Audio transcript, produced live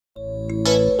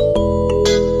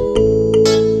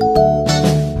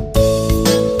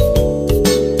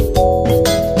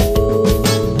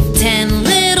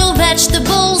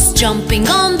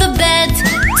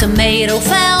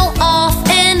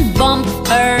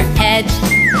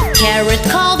Carrot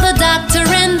called the doctor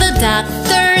and the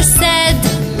doctor said,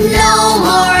 "No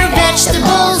more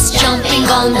vegetables jumping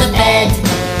on the bed."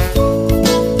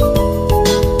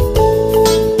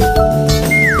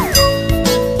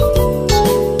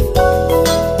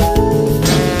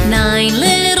 Nine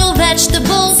little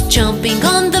vegetables jumping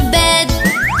on the bed.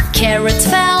 Carrot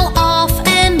fell off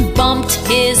and bumped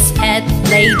his head.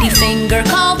 Ladyfinger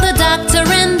called the doctor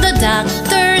and the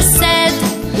doctor said,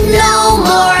 "No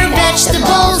more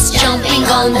vegetables jumping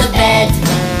on the bed."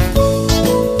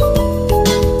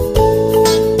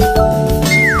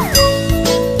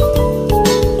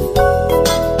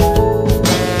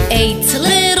 Eight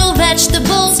little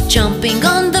vegetables jumping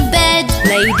on the bed.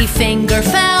 Ladyfinger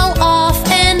fell off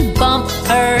and bumped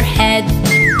her head.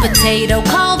 Potato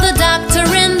called the doctor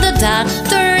and the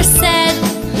doctor said,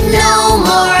 "No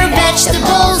more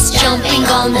vegetables jumping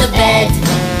on the bed."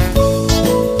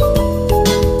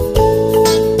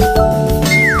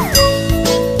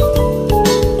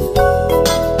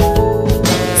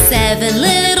 Seven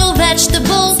little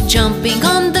vegetables jumping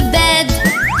on the bed.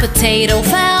 Potato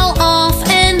fell off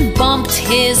and bumped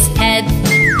his head.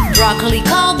 Broccoli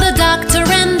called the doctor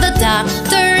and the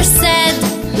doctor said,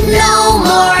 "No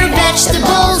more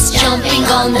vegetables jumping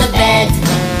on the bed."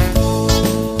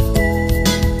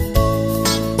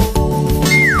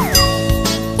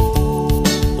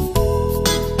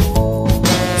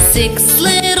 Six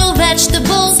little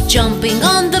vegetables jumping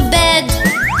on the bed.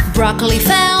 Broccoli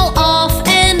fell off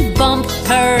and bumped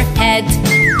her head.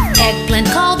 Eggplant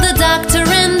called the doctor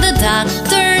and the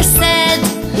doctor said,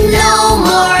 "No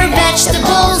more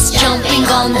vegetables jumping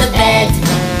on the bed."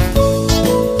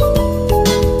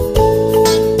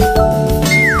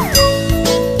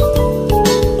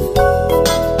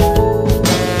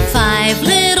 Five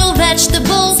little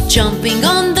vegetables jumping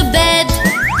on the bed.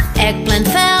 Eggplant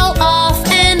fell off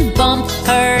and bumped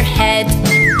her head.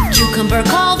 Cucumber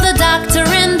called the doctor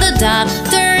and the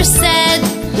doctor said,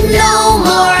 "No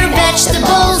more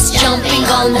vegetables jumping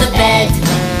on the bed."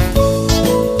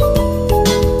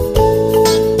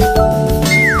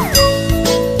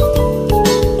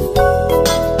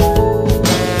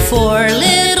 Four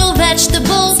little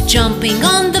vegetables jumping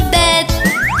on the bed.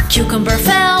 Cucumber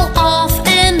fell off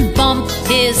and bumped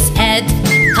his head.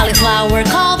 Cauliflower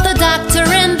called the doctor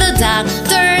and the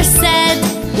doctor said,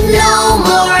 "No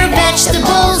more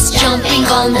vegetables jumping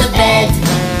on the bed."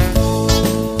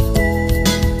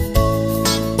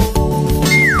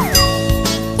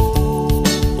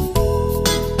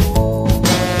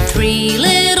 Three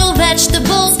little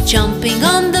vegetables jumping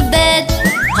on the bed.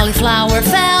 Cauliflower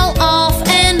fell off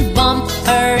and bumped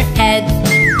her head.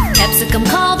 Capsicum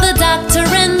called the doctor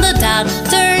and the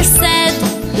doctor said,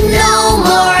 "No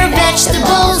more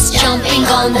vegetables jumping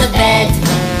on the bed."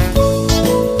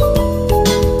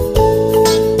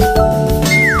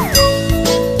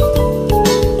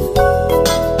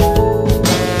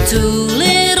 Two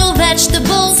little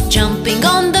vegetables jumping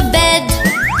on the bed.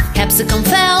 Capsicum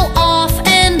fell off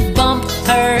and bumped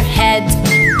her head.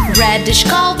 Radish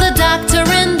called the doctor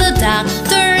and the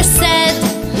doctor said,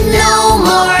 "No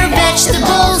more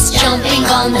vegetables jumping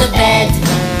on the bed."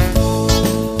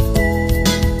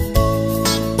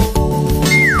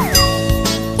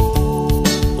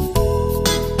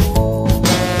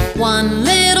 One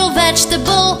little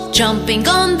vegetable jumping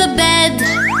on the bed.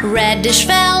 Radish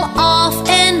fell off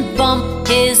and bumped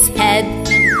his head.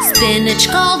 Spinach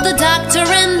called the doctor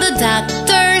and the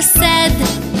doctor said,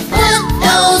 "Put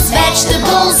those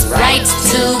vegetables right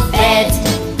to bed."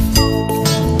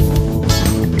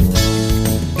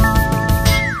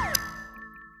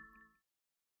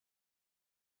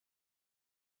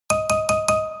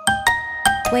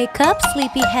 Wake up,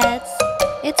 sleepyheads.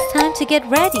 It's time to get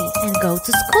ready and go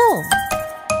to school.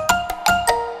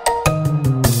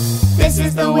 This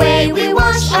is the way we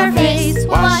wash our face,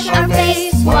 wash our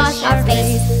face, wash our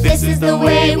face. This is the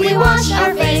way we wash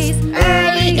our face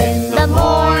early in the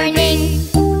morning.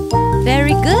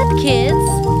 Very good, kids.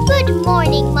 Good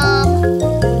morning, Mom.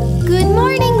 Good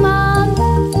morning, Mom.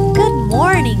 Good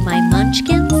morning, my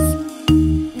munchkins.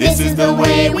 This is the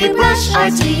way we brush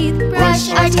our teeth, brush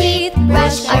our teeth,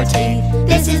 brush our teeth.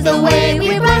 This is the way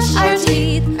we brush our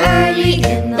teeth early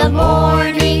in the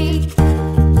morning.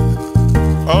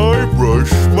 I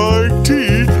brush my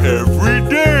teeth every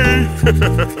day.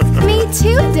 Me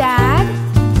too, Dad.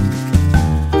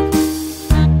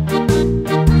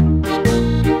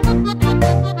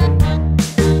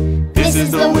 This is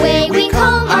the way we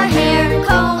comb our hair,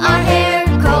 comb our hair,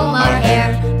 comb our hair.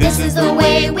 This is the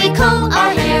way we comb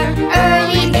our hair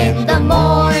early in the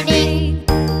morning.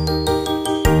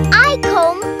 I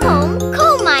comb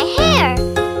my hair.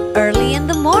 Early in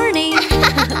the morning.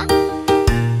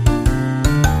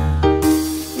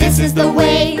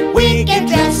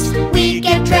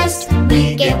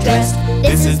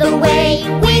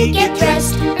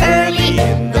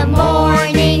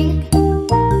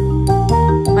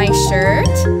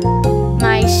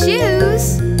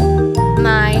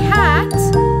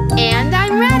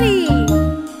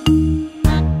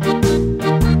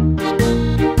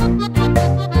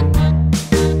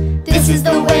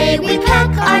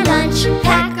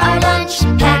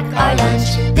 our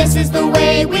lunch. This is the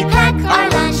way we pack our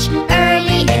lunch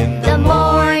early in the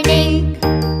morning.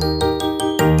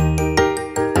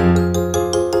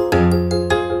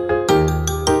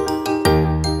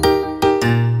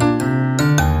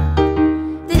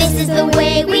 This is the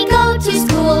way we go to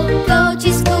school, go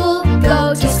to school,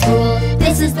 go to school.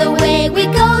 This is the way we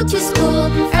go to school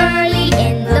early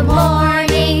in the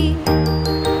morning.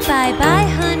 Bye-bye,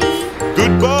 honey.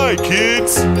 Goodbye,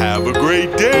 kids. Have a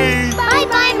great day.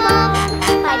 Bye-bye, Mom.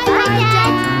 Bye-bye,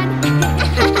 Dad.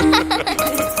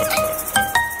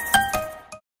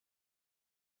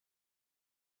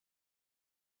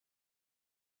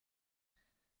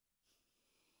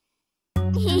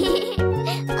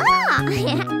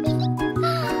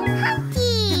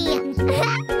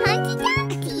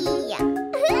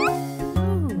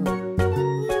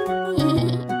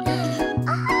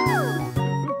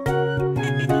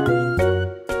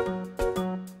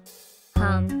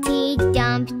 Humpty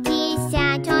Dumpty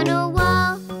sat on a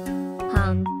wall.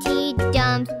 Humpty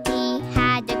Dumpty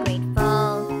had a great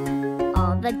fall.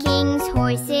 All the king's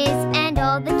horses and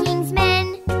all the king's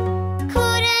men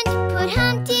couldn't put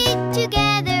Humpty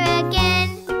together again.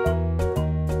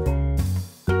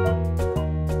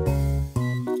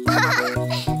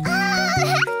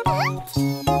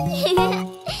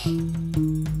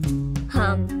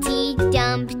 Humpty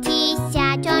Dumpty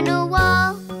sat on a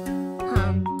wall.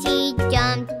 Humpty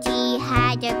Dumpty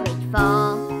had a great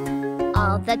fall.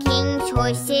 All the king's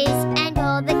horses and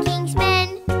all the king's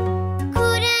men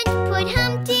couldn't put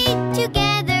Humpty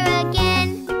together again.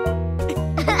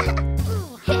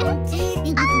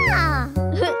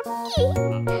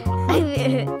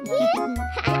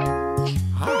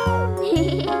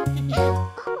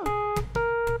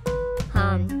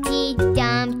 Humpty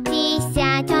Dumpty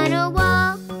sat on a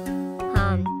wall.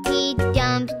 Humpty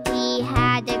Dumpty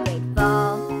had a great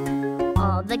fall.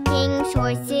 All the king's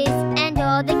horses and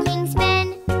all the king's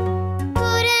men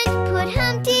couldn't put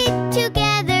Humpty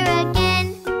together again.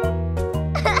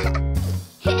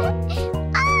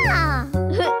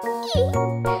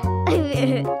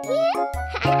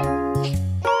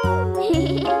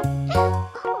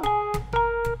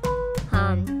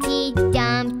 Humpty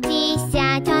Dumpty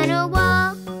sat on a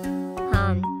wall.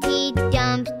 Humpty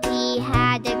Dumpty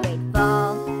had a great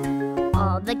fall.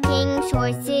 All the king's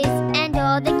horses and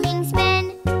all the king's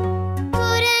men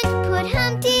couldn't put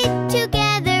Humpty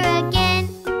together again.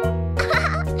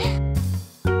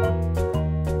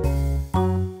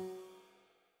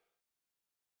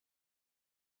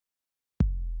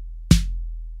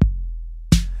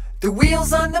 The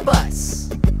wheels on the bus.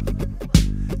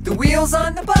 The wheels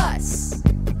on the bus.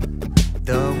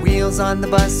 The wheels on the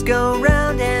bus go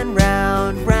round and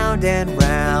round, round and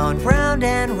round, round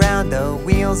and round. The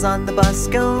wheels on the bus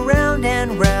go round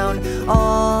and round,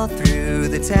 all through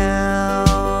the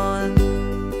town.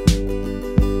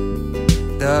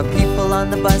 The people on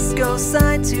the bus go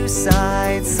side to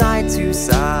side, side to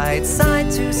side,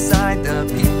 side to side. The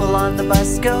people on the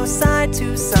bus go side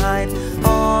to side,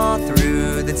 all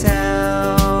through the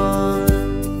town.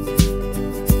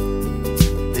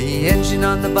 The engine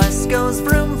on the bus goes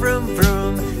vroom, vroom,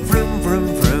 vroom, vroom, vroom,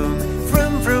 vroom,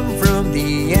 vroom, vroom, vroom.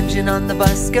 The engine on the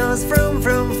bus goes vroom,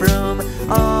 vroom, vroom,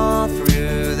 all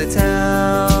through the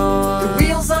town. The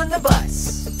wheels on the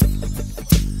bus.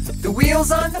 The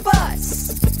wheels on the bus.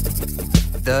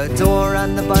 The door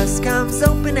on the bus comes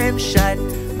open and shut,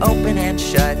 open and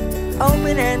shut,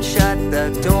 open and shut.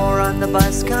 The door on the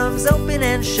bus comes open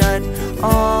and shut,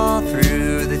 all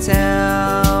through the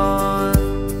town.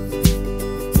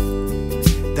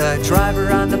 The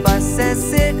driver on the bus says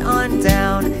sit on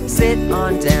down, sit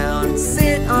on down,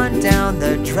 sit on down.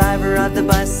 The driver on the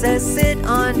bus says sit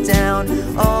on down,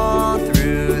 all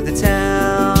through the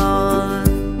town.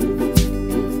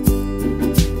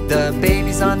 The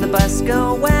babies on the bus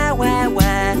go wah, wah,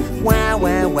 wah, wah,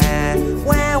 wah, wah,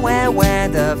 wah, wah, wah.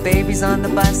 The babies on the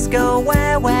bus go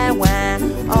wah, wah, wah,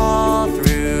 all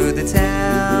through the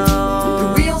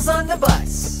town. The wheels on the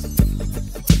bus.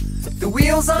 The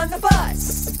wheels on the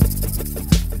bus.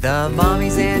 The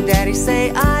mommies and daddies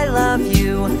say I love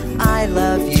you, I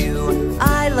love you,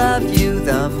 I love you.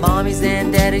 The mommies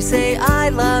and daddies say I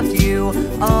love you,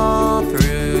 all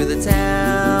through the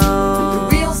town.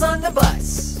 The wheels on the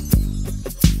bus.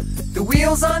 The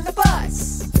wheels on the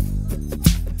bus.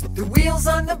 The wheels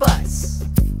on the bus.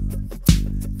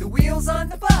 The wheels on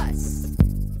the bus.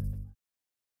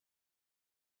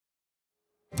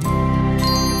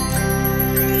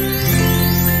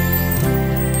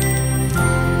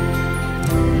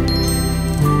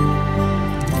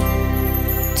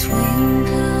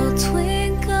 Twinkle,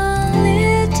 twinkle,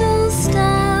 little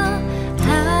star,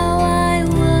 how I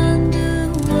wonder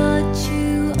what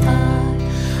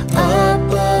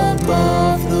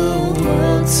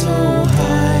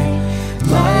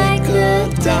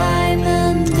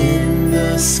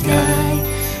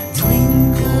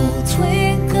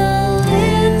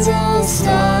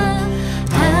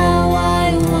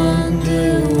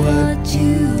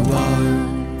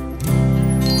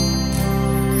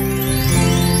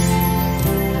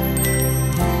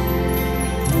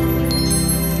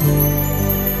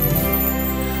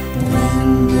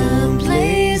When the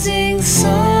blazing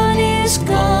sun is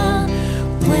gone,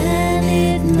 when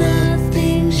it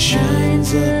nothing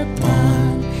shines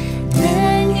upon,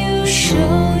 then you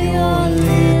show your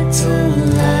little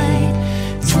light.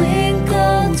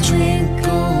 Twinkle,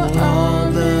 twinkle all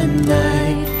the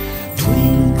night.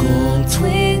 Twinkle,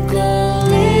 twinkle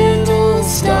little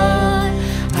star,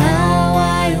 how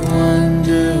I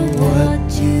wonder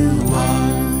what you are.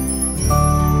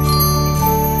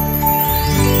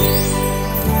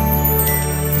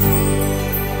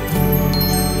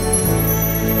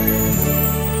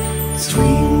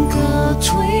 Twinkle,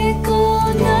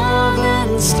 twinkle,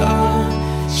 northern star,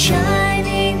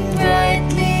 shining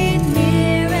brightly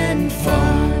near and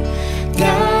far,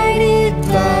 guided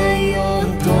by your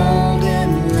golden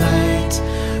light,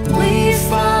 we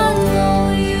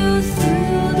follow you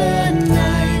through the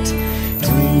night.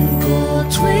 Twinkle,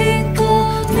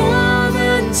 twinkle,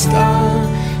 northern star,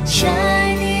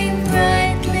 shining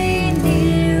brightly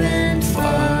near and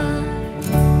far.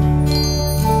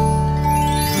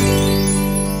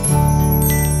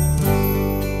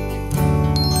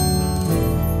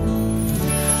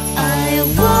 I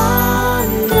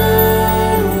wonder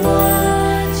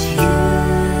what you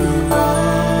are,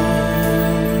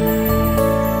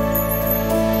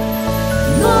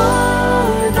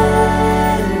 more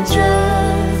than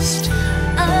just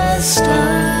a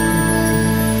star.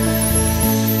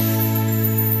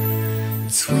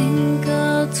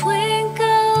 Twinkle,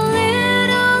 twinkle,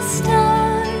 little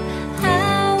star,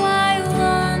 how I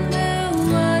wonder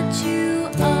what you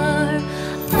are.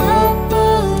 Up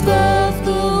above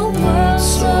the world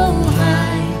so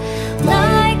high,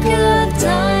 like a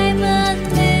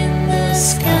diamond in the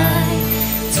sky.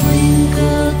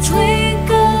 Twinkle,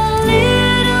 twinkle,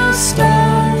 little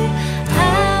star,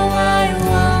 how I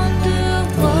wonder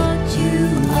what you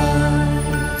are.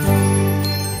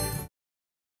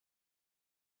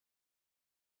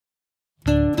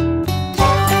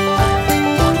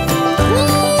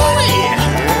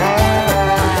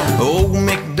 Old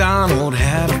MacDonald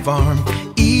had a farm,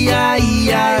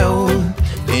 E-I-E-I-O.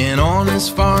 And on his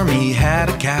farm he had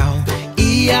a cow,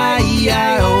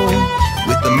 E-I-E-I-O.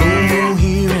 With a moo-moo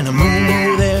here and a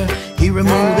moo-moo there, here a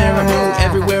moo, there a moo,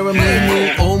 everywhere a moo-moo.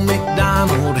 Old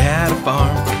MacDonald had a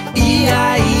farm,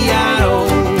 E-I-E-I-O.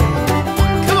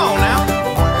 Come on now.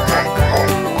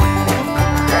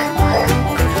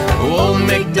 Old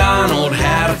MacDonald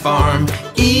had a farm,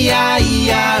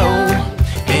 E-I-E-I-O.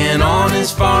 And on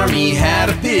his farm he had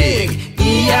a pig,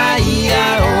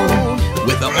 E-I-E-I-O.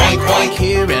 With a oink oink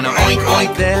here and a oink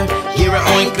oink there, here a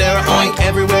oink, there a oink,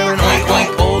 everywhere an oink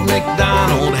oink. Old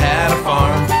MacDonald had a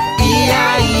farm,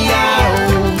 E-I-E-I-O.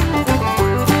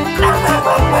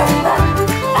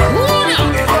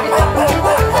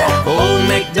 Old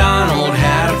MacDonald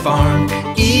had a farm,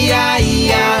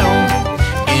 E-I-E-I-O.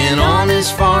 And on his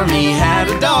farm he had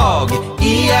a dog,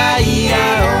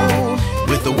 E-I-E-I-O.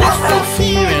 With a woof woof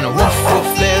here and a woof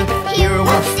woof there, here a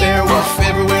woof, there a woof,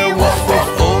 everywhere a woof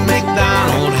woof. Old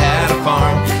MacDonald had a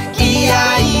farm,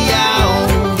 E-I-E-I-O.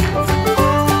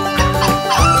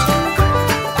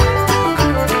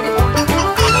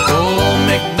 Old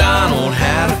MacDonald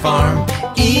had a farm,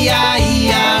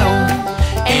 E-I-E-I-O.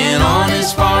 And on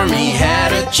his farm he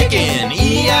had a chicken,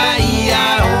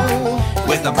 E-I-E-I-O.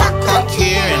 With a cluck cluck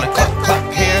here and a cluck cluck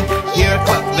here, here a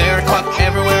cluck, there a cluck,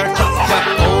 everywhere a cluck cluck.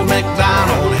 Old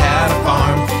MacDonald had a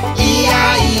farm,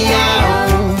 E-I-E-I-O.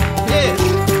 Yeah.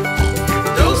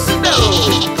 Do-si-do.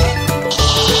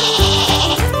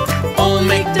 Old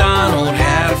MacDonald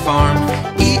had a farm,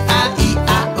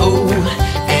 E-I-E-I-O.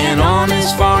 And on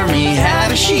his farm he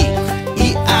had a sheep,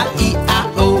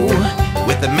 E-I-E-I-O.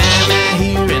 With a ma-ma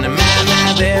here and a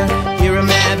ma-ma there, here a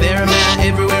ma, there a ma,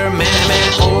 everywhere a ma-ma.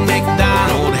 Old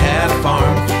MacDonald had a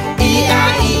farm,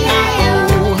 E-I-E-I-O.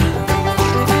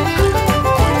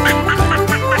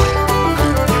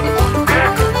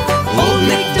 Old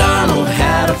MacDonald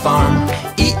had a farm,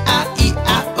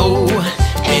 E-I-E-I-O.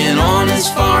 And on his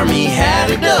farm he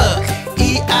had a duck,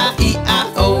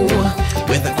 E-I-E-I-O.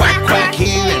 With a quack quack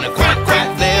here and a quack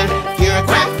quack there, here a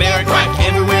quack, there a quack,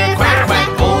 everywhere a quack quack.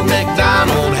 Old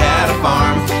MacDonald had a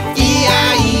farm,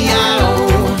 E-I-E-I-O.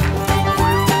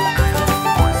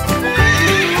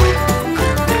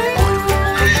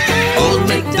 Old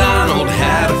MacDonald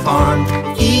had a farm,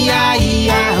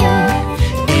 E-I-E-I-O.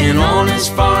 And on his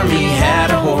farm he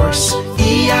had a horse,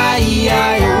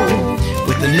 E-I-E-I-O.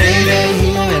 With a neigh-neigh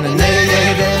here and a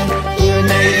neigh-neigh there, here a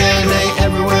neigh, there a neigh,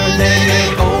 everywhere a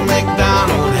neigh-neigh. Old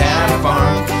MacDonald had a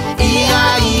farm,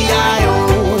 E-I-E-I-O.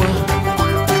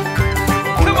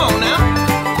 Come on now.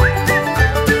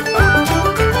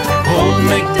 Old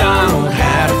MacDonald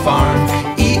had a farm,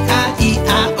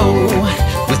 E-I-E-I-O.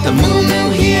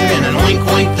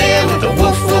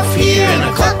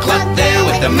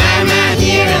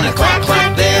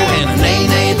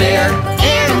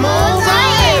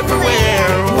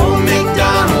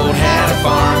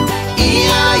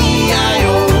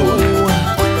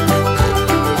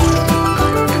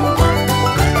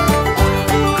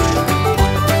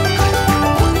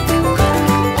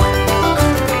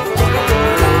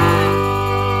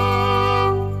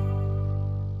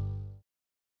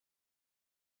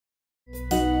 For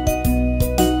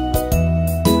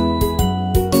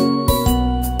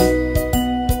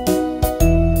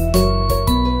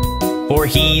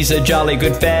he's a jolly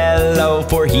good fellow,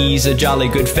 for he's a jolly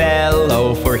good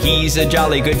fellow, for he's a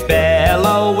jolly good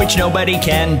fellow, which nobody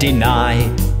can deny,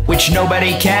 which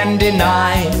nobody can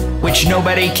deny, which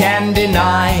nobody can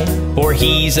deny. For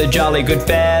he's a jolly good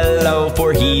fellow,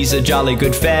 for he's a jolly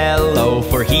good fellow,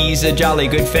 for he's a jolly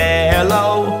good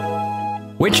fellow,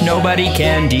 which nobody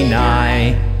can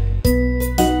deny.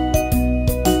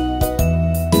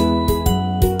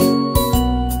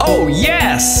 Oh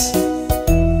yes!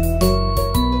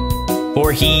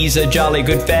 For he's a jolly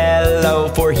good fellow,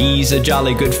 for he's a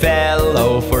jolly good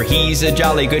fellow, for he's a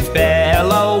jolly good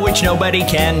fellow, which nobody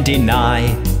can deny,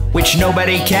 which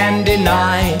nobody can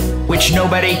deny, which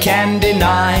nobody can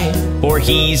deny. For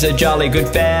he's a jolly good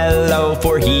fellow,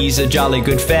 for he's a jolly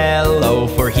good fellow,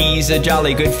 for he's a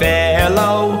jolly good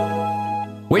fellow,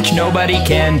 which nobody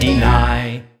can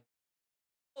deny.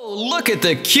 Oh, look at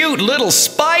the cute little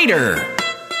spider!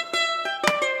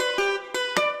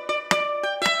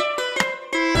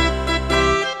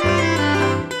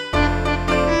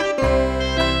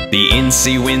 The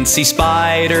incy-wincy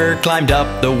spider climbed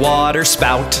up the water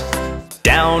spout.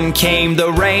 Down came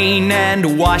the rain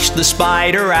and washed the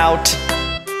spider out.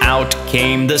 Out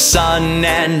came the sun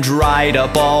and dried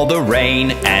up all the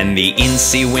rain, and the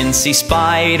incy-wincy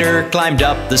spider climbed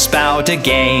up the spout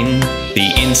again.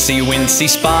 The incy-wincy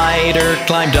spider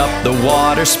climbed up the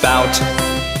water spout.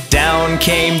 Down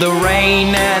came the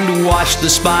rain and washed the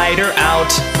spider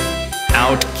out.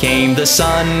 Out came the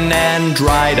sun and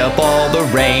dried up all the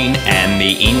rain, and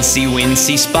the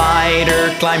incy-wincy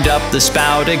spider climbed up the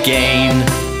spout again.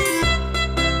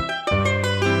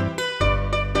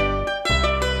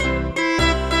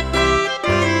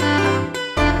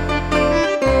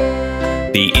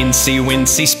 The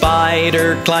incy-wincy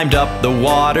spider climbed up the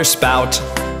water spout.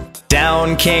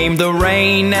 Down came the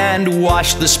rain and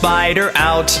washed the spider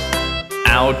out.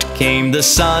 Out came the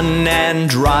sun and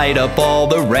dried up all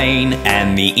the rain,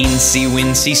 and the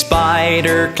incy-wincy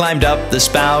spider climbed up the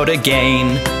spout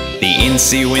again. The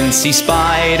incy-wincy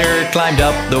spider climbed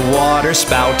up the water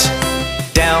spout.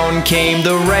 Down came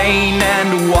the rain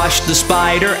and washed the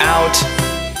spider out.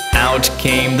 Out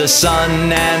came the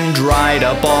sun and dried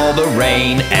up all the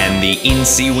rain, and the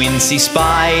incy-wincy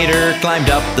spider climbed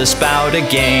up the spout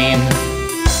again.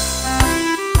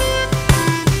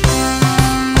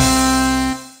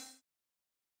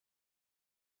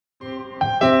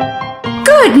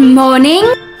 Good morning!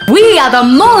 We are the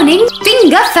Morning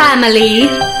Finger Family.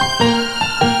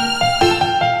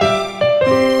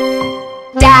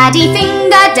 Daddy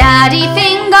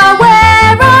Finger,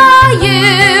 where are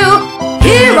you?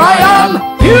 Here I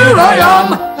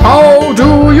am, how do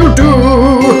you do?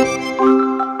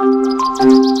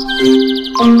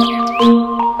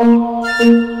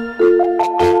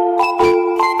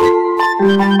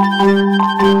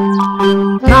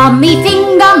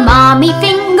 Mommy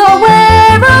Finger,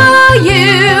 where are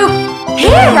you?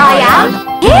 Here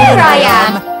I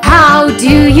am, how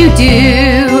do you do?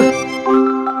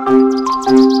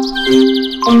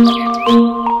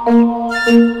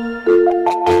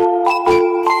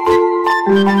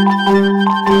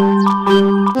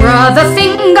 Brother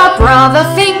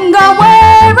Finger,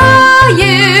 where are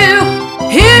you?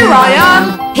 Here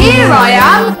I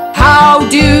am, how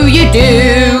do you do?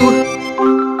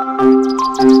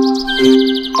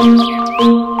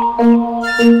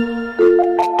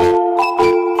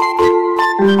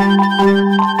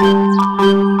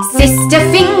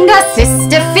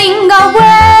 Sister Finger,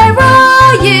 where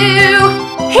are you?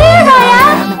 Here I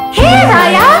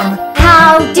am,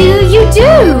 how do you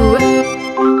do?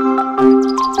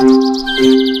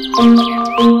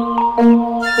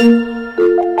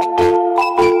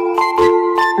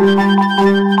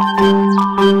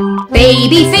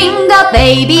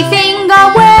 Baby Finger,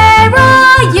 where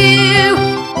are you?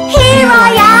 Here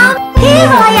I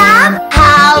am,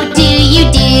 how do you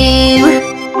do?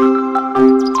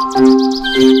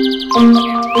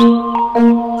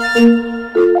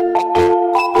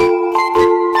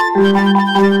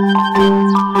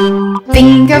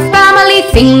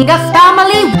 Finger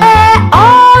family, where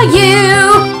are you?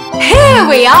 Here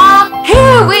we are,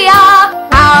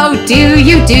 how do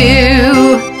you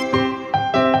do?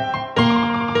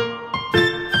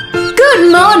 Good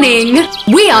morning!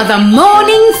 We are the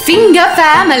Morning Finger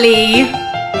Family.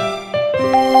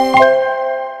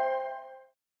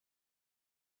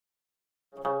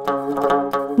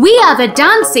 We are the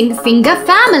Dancing Finger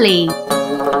Family.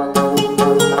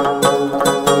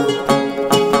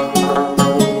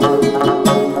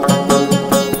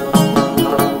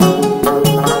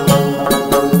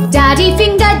 Daddy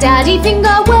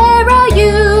finger, where are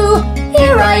you?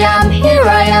 Here I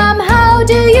am, how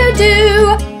do you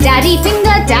do? Daddy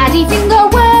finger,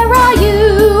 where are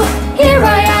you? Here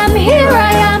I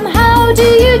am, how do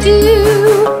you do?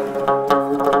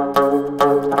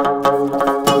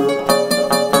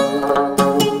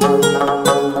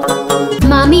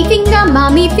 Mommy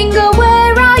finger,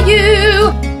 where are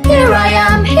you? Here I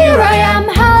am,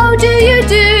 how do you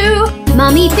do?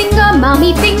 Mommy finger,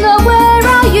 where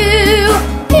are you?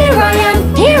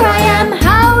 Here I am,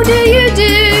 how do you do?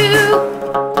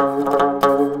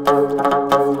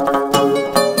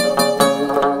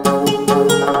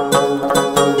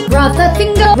 Brother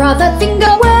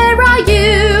finger, where are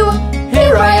you?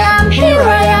 Here I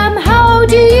am, how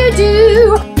do you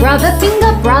do? Brother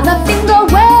finger,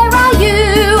 where are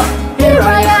you? Here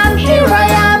I am,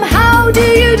 how do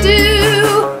you do?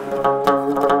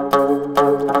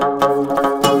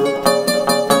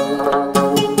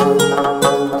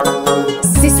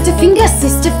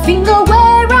 Sister finger,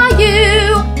 where are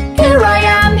you? Here I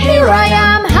am,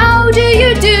 how do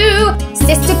you do?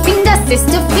 Sister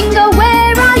finger,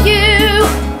 where are you?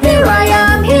 Here I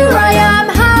am,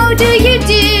 how do you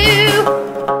do?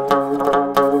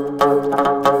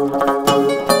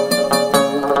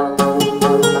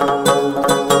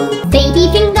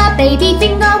 Baby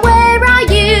finger, where are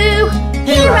you?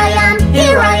 Here I am,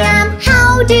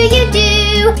 how do you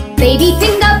do? Baby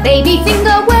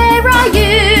finger, where are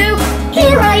you?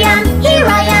 Here I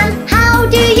am, how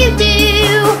do you do?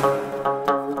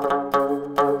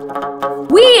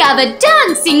 We are the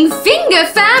dancing finger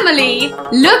family.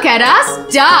 Look at us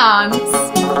dance.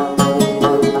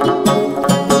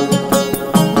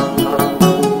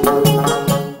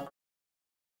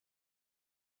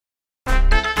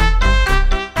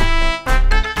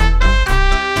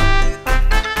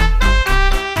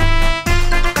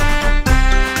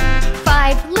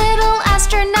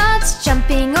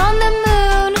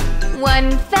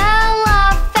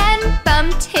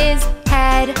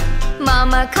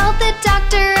 Mama called the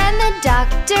doctor and the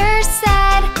doctor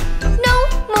said, no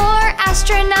more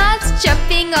astronauts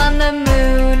jumping on the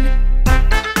moon.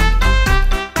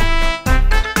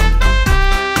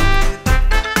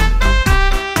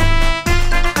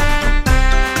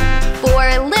 Four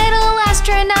little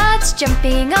astronauts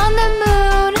jumping on the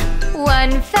moon.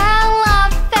 One fell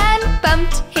off and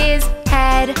bumped his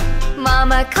head.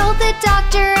 Mama called the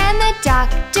doctor and the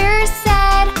doctor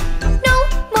said, no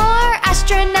more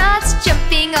astronauts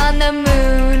jumping on the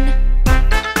moon.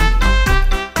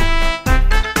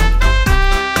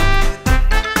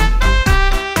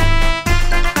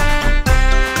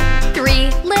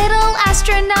 Three little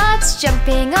astronauts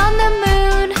jumping on the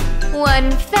moon.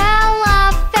 One fell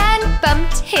off and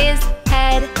bumped his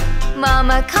head.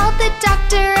 Mama called the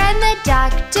doctor and the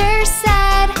doctor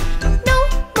said, no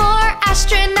more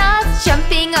astronauts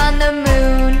jumping on the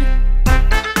moon.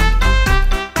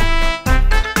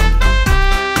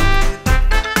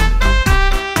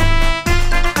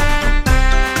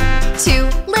 Two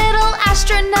little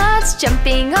astronauts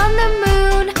jumping on the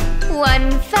moon.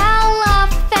 One fell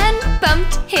off and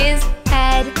bumped his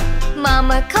head.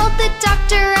 Mama called the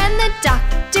doctor and the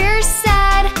doctor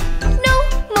said, no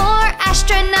more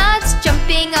astronauts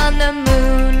jumping on the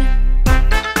moon.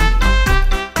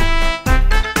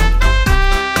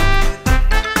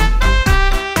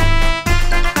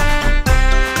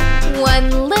 One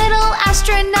little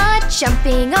astronaut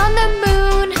jumping on the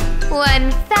moon.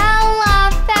 One fell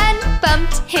off and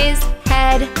bumped his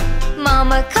head.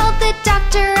 Mama called the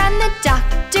doctor and the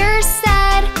doctor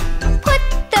said, put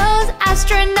those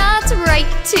astronauts right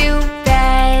to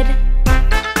bed.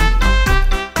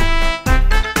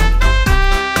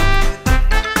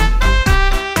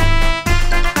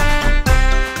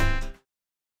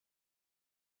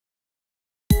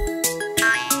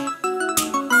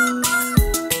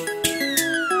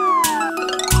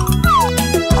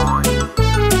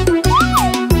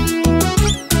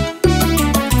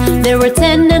 There were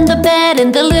 10 in the bed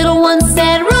and the little one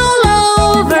said, roll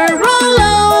over, roll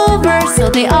over. So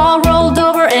they all rolled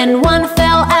over and one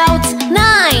fell out.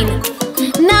 9,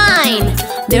 9.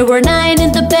 There were 9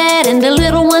 in the bed and the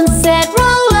little one said,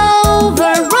 roll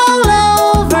over, roll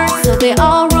over. So they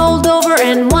all rolled over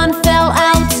and one fell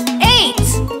out. 8,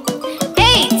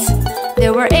 8.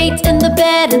 There were 8 in the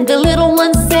bed and the little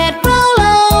one said, roll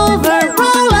over,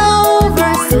 roll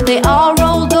over. So they all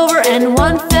rolled over and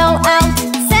one fell out.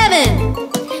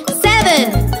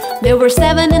 7. There were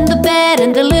 7 in the bed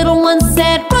and the little one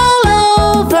said, roll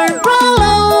over, roll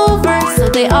over. So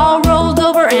they all rolled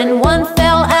over and one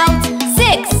fell out.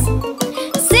 6.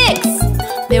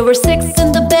 There were 6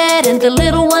 in the bed and the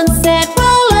little one said,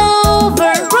 roll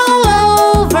over, roll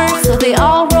over. So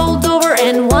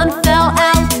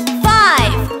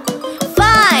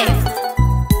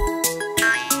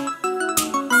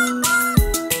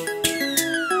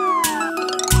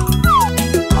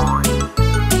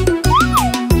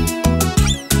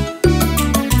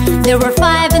There were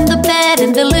 5 in the bed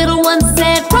and the little one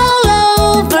said, roll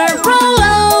over,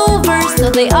 so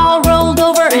they all rolled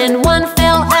over and one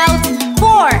fell out.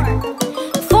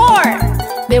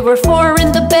 4. There were 4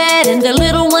 in the bed and the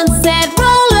little one said,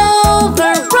 roll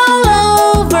over,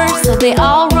 so they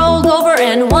all rolled over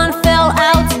and one fell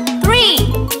out.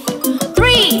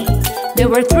 3. There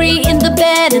were 3 in the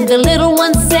bed and the little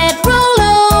one said, roll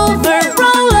over,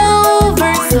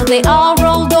 so they all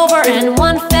rolled over and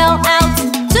one fell out.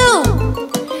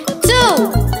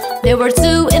 2. There were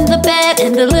 2 in the bed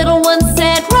and the little one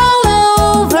said, roll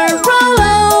over,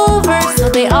 so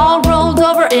they all rolled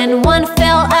over and one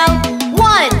fell out.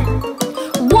 1.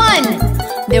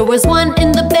 There was 1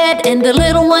 in the bed and the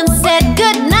little one said,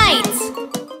 good night.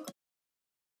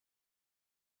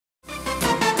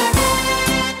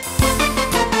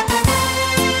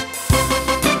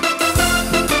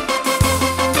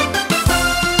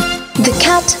 The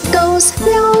cat goes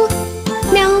meow,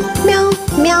 meow, meow,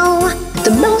 meow.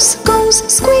 The mouse goes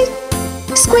squeak,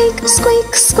 squeak,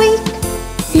 squeak, squeak.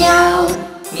 Meow,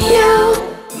 meow,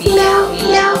 meow,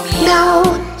 meow, meow.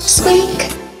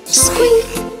 Squeak, squeak,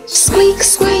 squeak,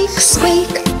 squeak,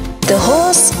 squeak. The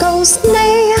horse goes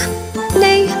neigh,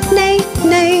 neigh, neigh,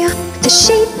 neigh. The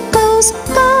sheep goes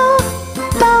baa,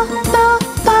 baa, baa,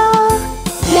 baa.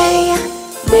 Neigh,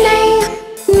 neigh,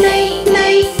 neigh,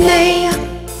 neigh, neigh.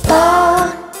 Ba,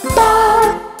 ba,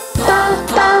 ba,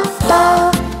 ba, ba.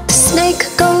 The snake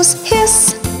goes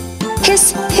hiss,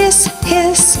 hiss, hiss,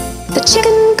 hiss. The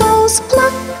chicken goes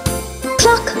cluck,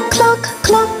 cluck, cluck,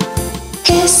 cluck.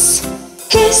 Hiss,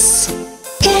 hiss,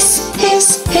 hiss,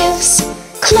 hiss, hiss.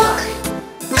 Cluck,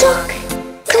 cluck,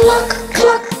 cluck,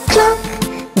 cluck, cluck.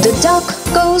 The duck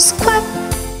goes quack,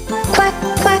 quack,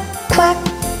 quack, quack.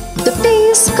 The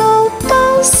bees go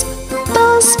buzz,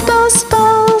 buzz, buzz,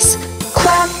 buzz.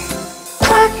 Quack,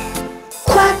 quack,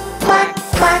 quack, quack,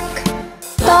 quack.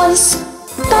 Buzz,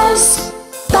 buzz,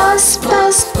 buzz,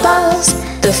 buzz, buzz.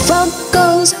 The frog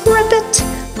goes ribbit,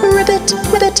 ribbit,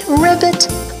 ribbit, ribbit.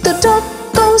 The dog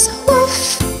goes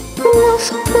woof,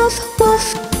 woof, woof, woof.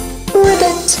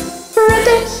 Ribbit,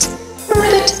 ribbit,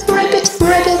 ribbit, ribbit,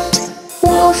 ribbit.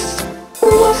 Woof,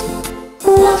 woof,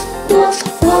 woof, woof,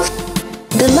 woof.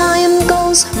 The lion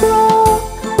goes roar,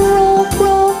 roar,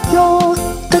 roar, roar.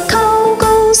 The cow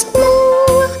goes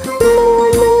moo, moo,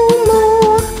 moo,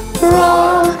 moo.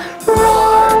 Roar,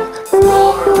 roar,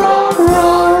 roar, roar,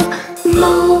 roar.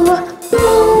 Moo,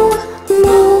 moo,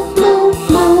 moo, moo,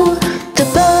 moo. The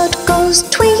bird goes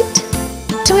tweet,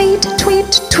 tweet,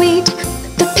 tweet, tweet.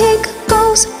 The pig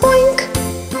goes oink,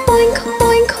 oink,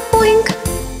 oink, oink.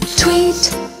 Tweet,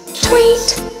 tweet,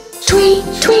 tweet,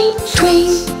 tweet,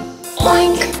 tweet.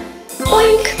 Oink,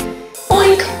 oink,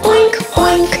 oink, oink,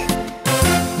 oink.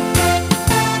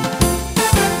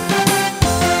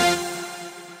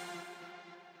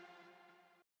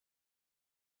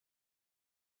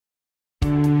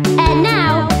 And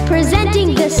now,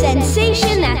 presenting the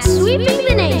sensation that's sweeping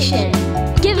the nation.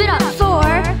 Give it up for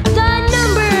the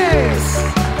numbers!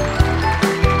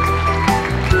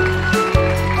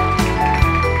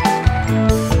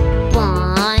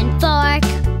 One fork,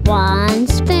 one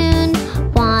spoon,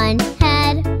 one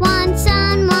head, one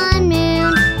sun, one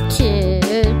moon.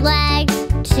 2 legs,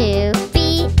 2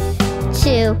 feet,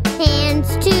 2 hands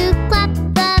to clap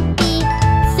the beat.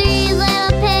 3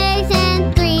 little pigs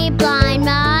and 3 blind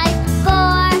mice.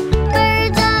 4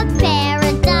 birds of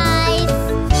paradise.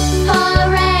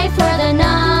 Hooray for the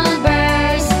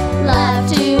numbers! Love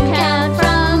to count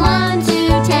from 1 to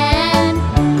 10.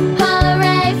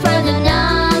 Hooray for the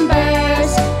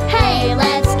numbers! Hey,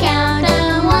 let's count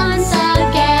them once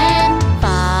again.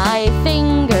 5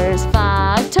 fingers,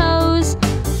 5 toes,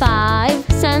 5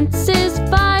 senses,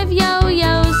 5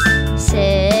 yo-yos.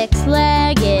 6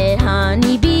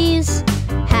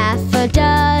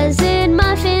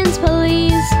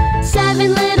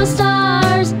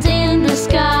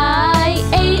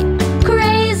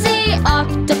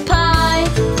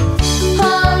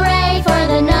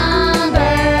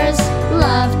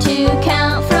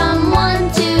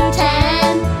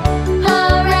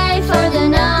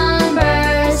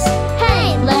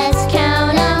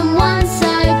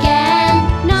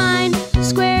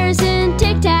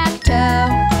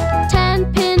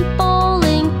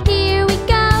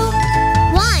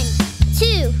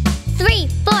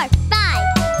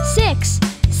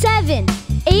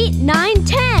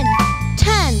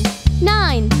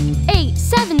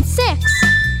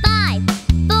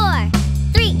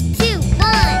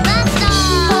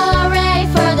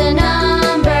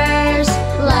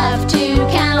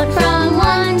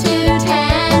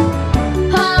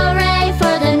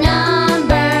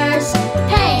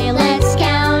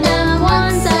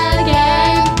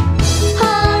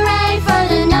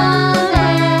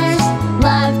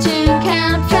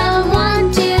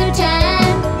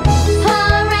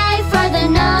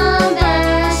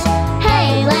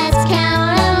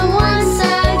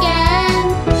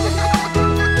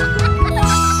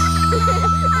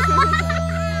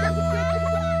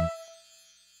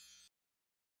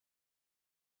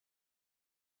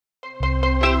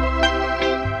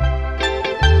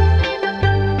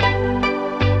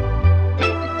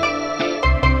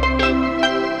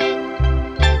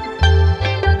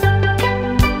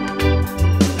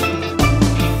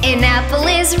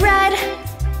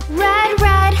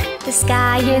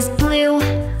 is blue,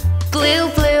 blue,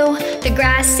 blue. The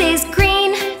grass is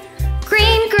green,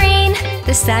 green, green.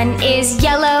 The sun is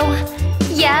yellow,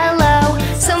 yellow.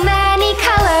 So many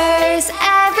colors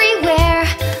everywhere.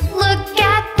 Look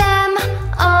at them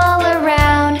all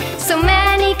around. So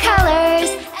many colors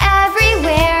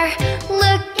everywhere.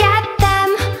 Look at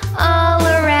them all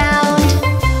around.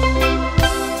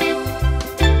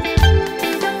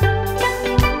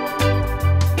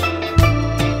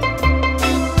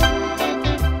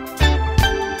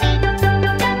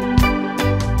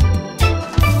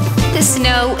 The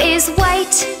snow is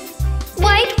white,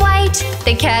 white, white.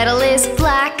 The kettle is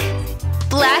black,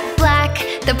 black, black.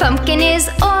 The pumpkin is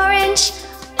orange,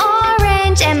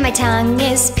 orange. And my tongue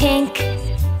is pink,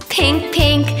 pink,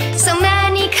 pink. So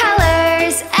many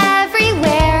colors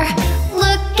everywhere.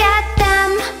 Look at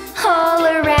them all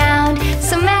around.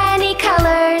 So many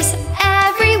colors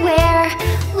everywhere.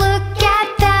 Look at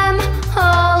them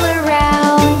all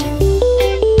around.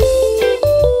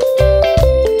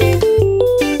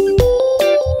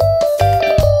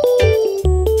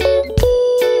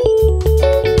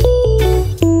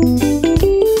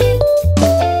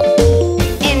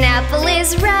 An apple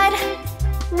is red,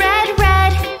 red,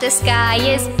 red. The sky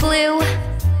is blue,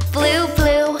 blue,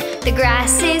 blue. The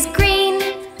grass is green,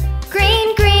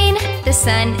 green, green. The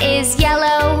sun is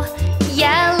yellow,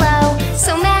 yellow.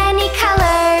 So many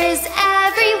colors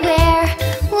everywhere.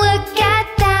 Look at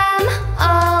them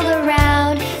all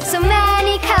around. So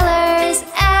many colors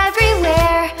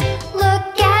everywhere.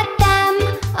 Look at them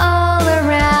all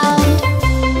around.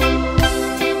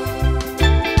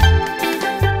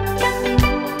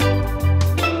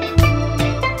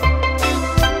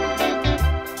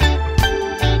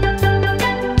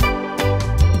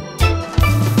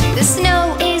 The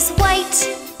snow is white,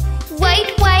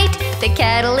 white, white. The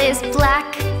kettle is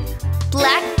black,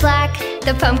 black, black.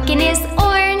 The pumpkin is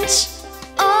orange,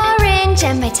 orange.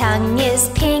 And my tongue is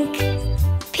pink,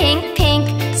 pink, pink.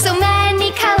 So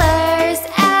many colors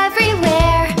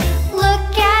everywhere.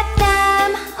 Look at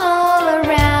them all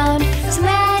around. So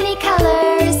many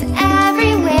colors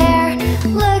everywhere.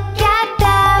 Look at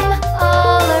them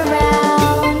all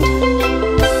around.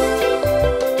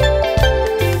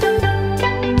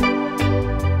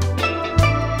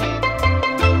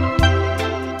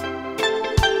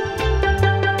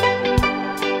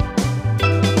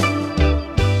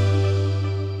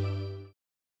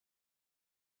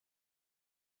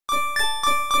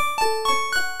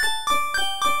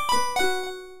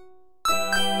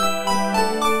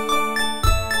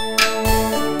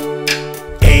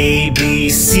 A, B,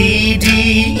 C, D,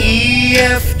 E,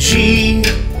 F, G,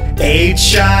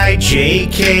 H, I, J,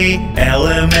 K, L,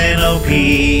 M, N, O,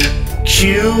 P,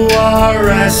 Q, R,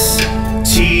 S,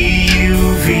 T,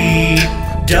 U, V,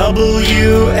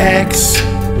 W, X,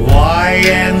 Y,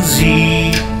 and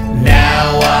Z.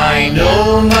 Now I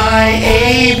know my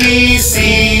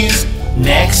ABCs.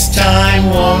 Next time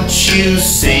won't you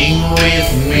sing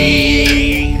with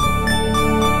me?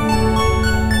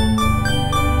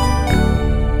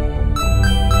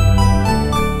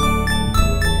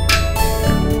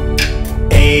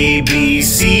 A, B,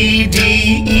 C, D,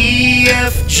 E,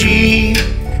 F, G,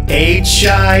 H,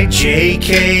 I, J,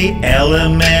 K, L,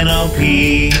 M, N, O,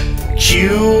 P,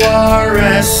 Q, R,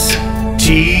 S,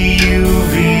 T, U,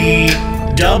 V,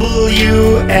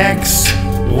 W, X,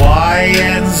 Y,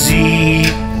 and Z.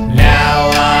 Now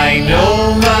I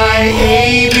know my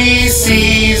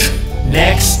ABCs.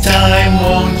 Next time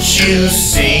won't you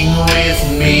sing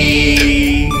with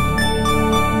me?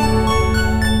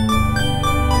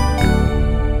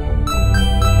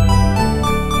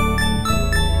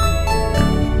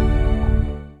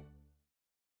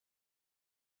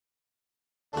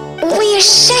 We're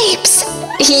shapes.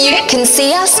 You can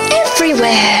see us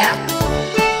everywhere.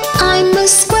 I'm a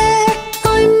square,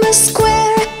 I'm a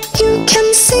square. You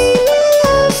can see me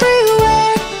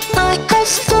everywhere. I have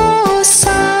four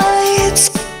sides.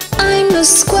 I'm a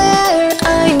square,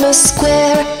 I'm a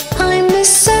square. I'm a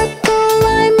circle,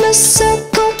 I'm a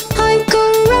circle. I go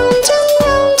round and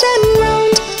round and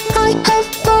round. I have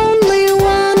only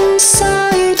one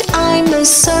side. I'm a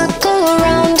circle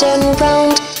round and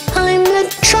round. I'm a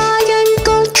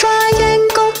triangle,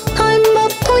 triangle. I'm a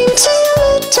pointy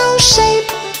little shape.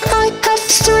 I have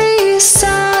three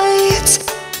sides.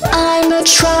 I'm a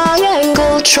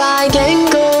triangle,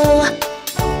 triangle.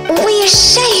 We're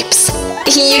shapes.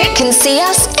 You can see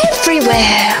us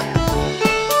everywhere.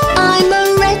 I'm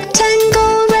a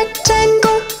rectangle,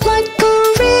 rectangle. Like a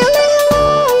really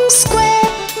long square.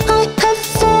 I have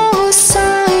four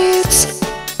sides.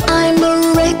 I'm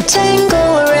a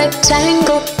rectangle,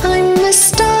 rectangle. I'm a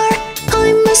star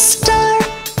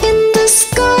in the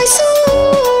sky so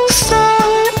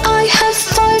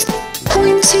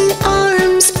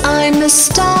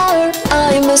star,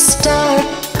 I'm a star.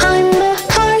 I'm a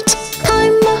heart,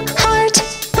 I'm a heart.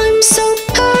 I'm so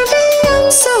curvy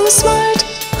and so smart.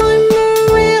 I'm a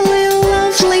really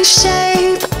lovely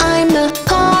shape. I'm a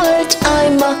heart,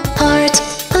 I'm a heart.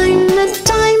 I'm a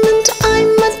diamond,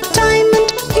 I'm a diamond.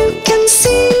 You can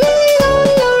see me on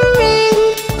the ring.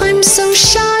 I'm so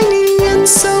shiny and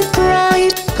so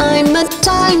bright. I'm a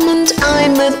diamond,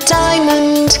 I'm a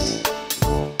diamond.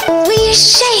 We're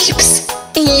shapes.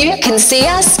 You can see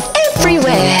us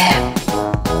everywhere.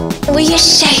 We're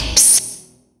shapes.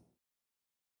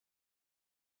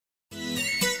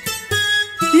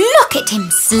 Look at him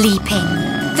sleeping.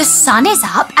 The sun is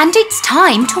up and it's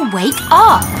time to wake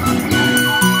up.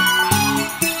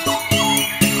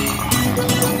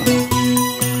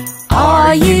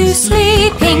 Are you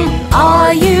sleeping?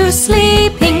 Are you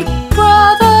sleeping?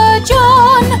 Brother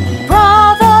John,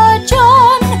 Brother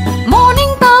John.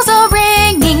 Morning bells are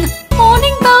ringing,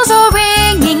 morning bells are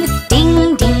ringing.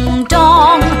 Ding, ding,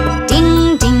 dong,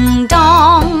 ding, ding,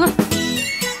 dong.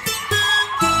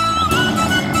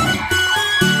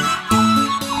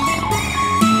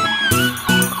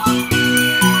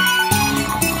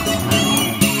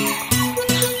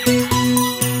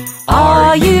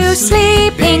 Are you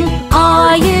sleeping?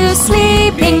 Are you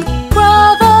sleeping?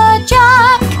 Brother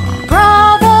Jack,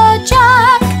 Brother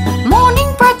Jack.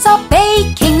 Morning breads are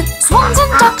baking, swans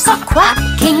and ducks are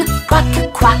quacking.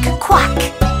 Quack, quack, quack.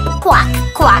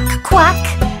 Quack, quack, quack.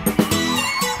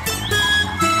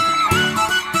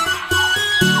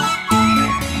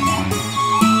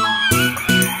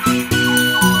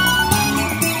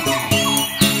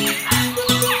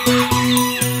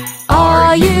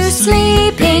 Are you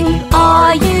sleeping?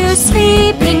 Are you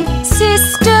sleeping?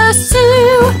 Sister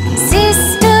Sue,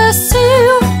 Sister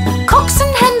Sue. Cocks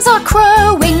and hens are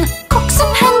crowing, cocks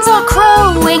and hens are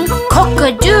crowing.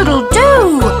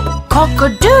 Cock-a-doodle-doo,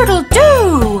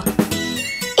 cock-a-doodle-doo.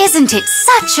 Isn't it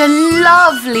such a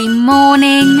lovely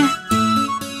morning?